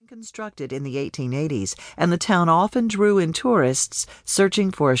constructed in the 1880s, and the town often drew in tourists searching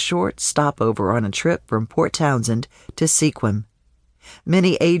for a short stopover on a trip from Port Townsend to Sequim.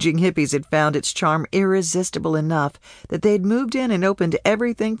 Many aging hippies had found its charm irresistible enough that they had moved in and opened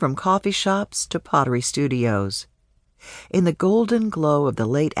everything from coffee shops to pottery studios. In the golden glow of the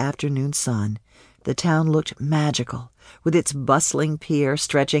late afternoon sun, the town looked magical, with its bustling pier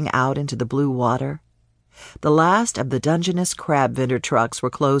stretching out into the blue water. The last of the Dungeness crab vendor trucks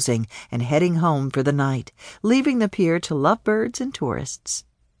were closing and heading home for the night, leaving the pier to lovebirds and tourists.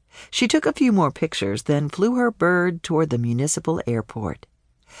 She took a few more pictures, then flew her bird toward the municipal airport.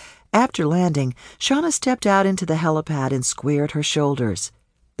 After landing, Shauna stepped out into the helipad and squared her shoulders.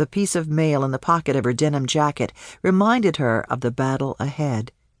 The piece of mail in the pocket of her denim jacket reminded her of the battle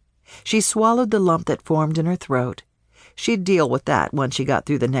ahead. She swallowed the lump that formed in her throat. She'd deal with that once she got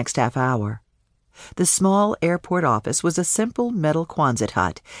through the next half hour. The small airport office was a simple metal Quonset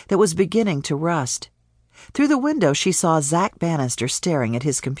hut that was beginning to rust. Through the window she saw Zach Bannister staring at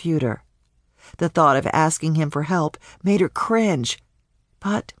his computer. The thought of asking him for help made her cringe,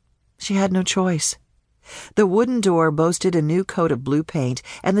 but she had no choice. The wooden door boasted a new coat of blue paint,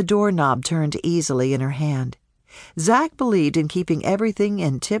 and the doorknob turned easily in her hand. Zach believed in keeping everything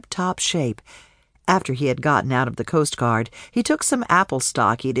in tip-top shape. After he had gotten out of the Coast Guard, he took some apple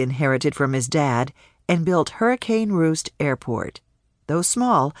stock he'd inherited from his dad and built Hurricane Roost Airport. Though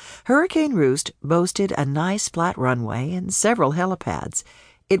small, Hurricane Roost boasted a nice flat runway and several helipads.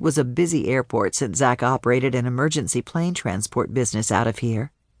 It was a busy airport since Zach operated an emergency plane transport business out of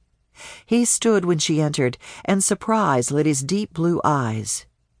here. He stood when she entered, and surprise lit his deep blue eyes.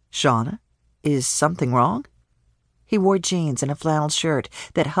 "Shauna, is something wrong?" He wore jeans and a flannel shirt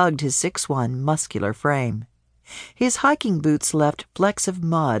that hugged his 6'1" muscular frame. His hiking boots left flecks of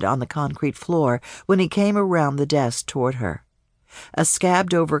mud on the concrete floor when he came around the desk toward her. A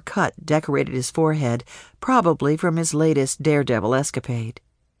scabbed-over cut decorated his forehead, probably from his latest daredevil escapade.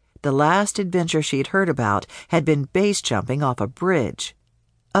 The last adventure she'd heard about had been base-jumping off a bridge.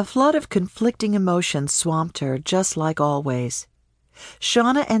 A flood of conflicting emotions swamped her, just like always.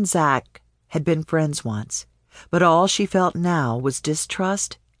 Shauna and Zach had been friends once, but all she felt now was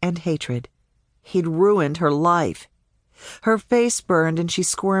distrust and hatred. He'd ruined her life. Her face burned and she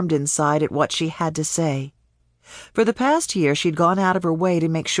squirmed inside at what she had to say. For the past year, she'd gone out of her way to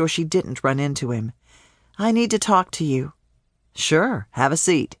make sure she didn't run into him. "I need to talk to you." "Sure, have a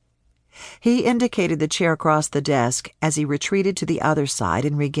seat." He indicated the chair across the desk as he retreated to the other side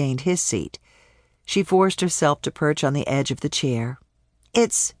and regained his seat. She forced herself to perch on the edge of the chair.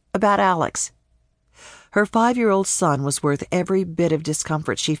 "It's about Alex." Her 5-year-old son was worth every bit of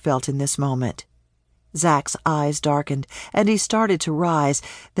discomfort she felt in this moment. Zach's eyes darkened, and he started to rise,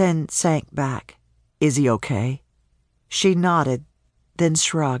 then sank back. "Is he okay?" She nodded, then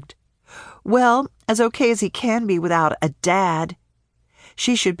shrugged. "Well, as okay as he can be without a dad."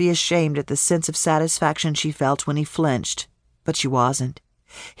 She should be ashamed at the sense of satisfaction she felt when he flinched, but she wasn't.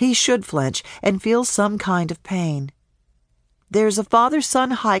 He should flinch and feel some kind of pain. "There's a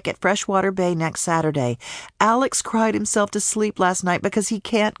father-son hike at Freshwater Bay next Saturday. Alex cried himself to sleep last night because he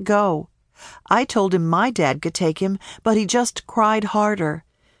can't go. I told him my dad could take him, but he just cried harder.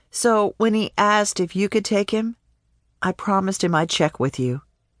 So when he asked if you could take him, I promised him I'd check with you.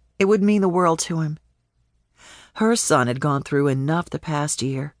 It would mean the world to him." Her son had gone through enough the past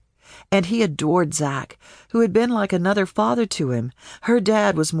year, and he adored Zach, who had been like another father to him. Her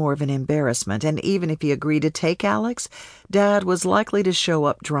dad was more of an embarrassment, and even if he agreed to take Alex, Dad was likely to show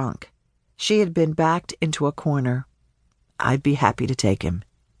up drunk. She had been backed into a corner. "I'd be happy to take him."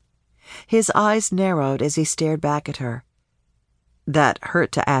 His eyes narrowed as he stared back at her. "That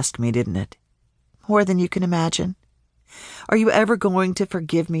hurt to ask me, didn't it?" "More than you can imagine." "Are you ever going to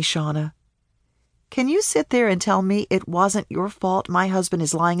forgive me, Shauna? Can you sit there and tell me it wasn't your fault my husband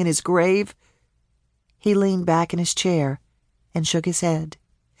is lying in his grave?" He leaned back in his chair and shook his head.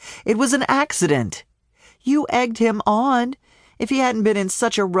 "It was an accident. You egged him on. If he hadn't been in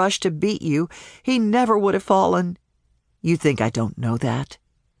such a rush to beat you, he never would have fallen." "You think I don't know that?"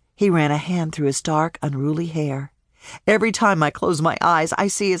 He ran a hand through his dark, unruly hair. "Every time I close my eyes, I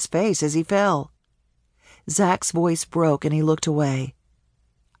see his face as he fell." Zach's voice broke and he looked away.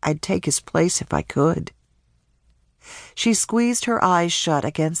 "I'd take his place if I could." She squeezed her eyes shut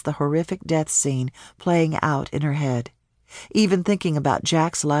against the horrific death scene playing out in her head. Even thinking about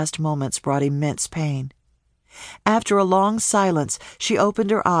Jack's last moments brought immense pain. After a long silence, she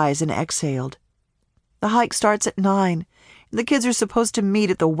opened her eyes and exhaled. "The hike starts at 9. The kids are supposed to meet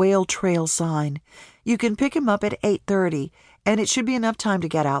at the Whale Trail sign. You can pick him up at 8:30, and it should be enough time to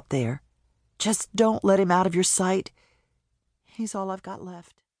get out there. Just don't let him out of your sight. He's all I've got left."